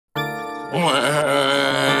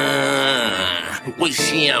Wish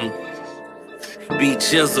him be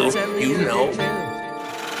chisel, you know.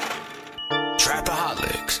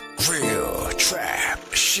 Trapaholics, real trap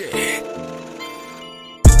shit.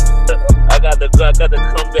 I got to come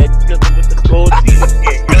back chisel with the gold teeth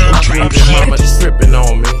again. Mama tripping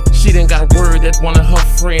on me. She done got word that one of her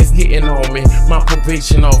friends hitting on me. My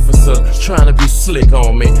probation officer trying to be slick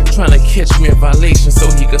on me, trying to catch me in violation so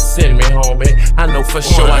he could send me home. I know for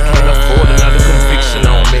sure I can't afford another conviction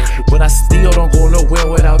on me, but I still don't go nowhere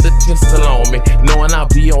without the pistol on me, knowing I'll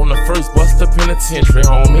be on the first bus to penitentiary,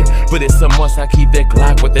 homie. But it's a must I keep that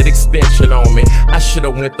Glock with that extension on me. I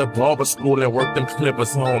should've went to barber school and worked them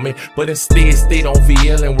clippers, homie, but instead stayed on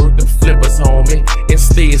VL and worked them flippers, homie.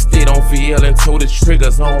 Instead stayed on VL and told the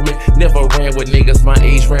triggers, homie. Never ran with niggas my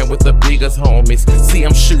age, ran with the biggest homies. See,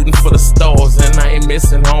 I'm shooting for the stars and I ain't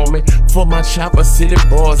missing, homie. For my Chopper City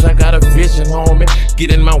boys, I got a vision, homie.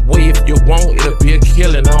 Get in my way if you want, it'll be a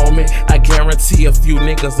killing, homie. I guarantee a few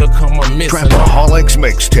niggas will come a missing. Trapaholics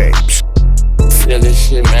mixtapes. Feel this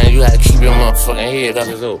shit, man. You gotta keep your motherfucking head up.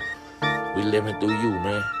 We living through you,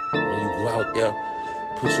 man. When you go out there,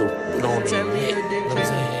 put your foot on your neck. You know what I'm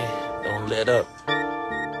saying? Don't let up.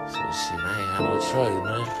 So shit, I ain't have no choice,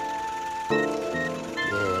 man.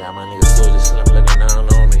 Yeah, my nigga Soldier Slim looking down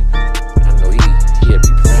on me. I know he'll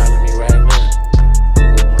be proud of me right now.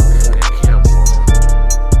 Motherfucking camera on.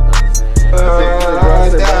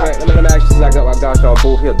 Let me ask you, since I got y'all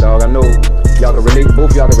both here, dog. I know y'all can relate,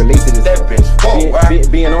 both y'all can relate to this. That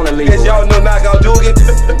bitch, being on the label. Cause y'all know Knockout Doogie.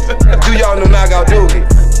 Do y'all know Knockout Doogie?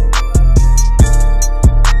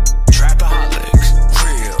 Trapaholics,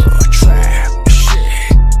 real trap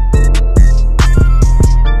shit.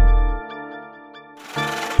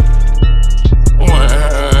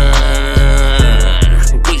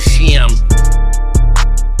 Wish him.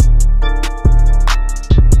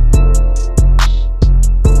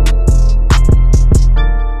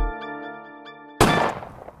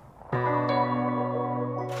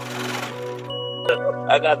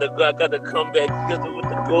 I got to come back together with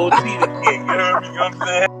the gold teeth again. You heard me? You know what I'm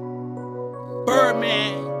saying?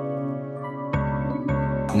 Birdman.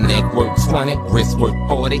 Neck worth 20, wrist worth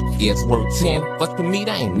 40, ears worth 10. But for me,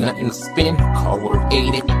 that ain't nothing to spend. Car worth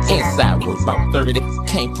 80, inside worth about 30.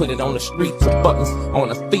 Can't put it on the streets or buttons on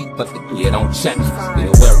the feet, but the gear don't change.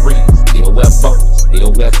 Still wear reeds, still wear boats,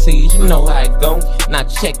 still wear tees. You know how it go. Now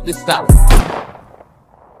check this out.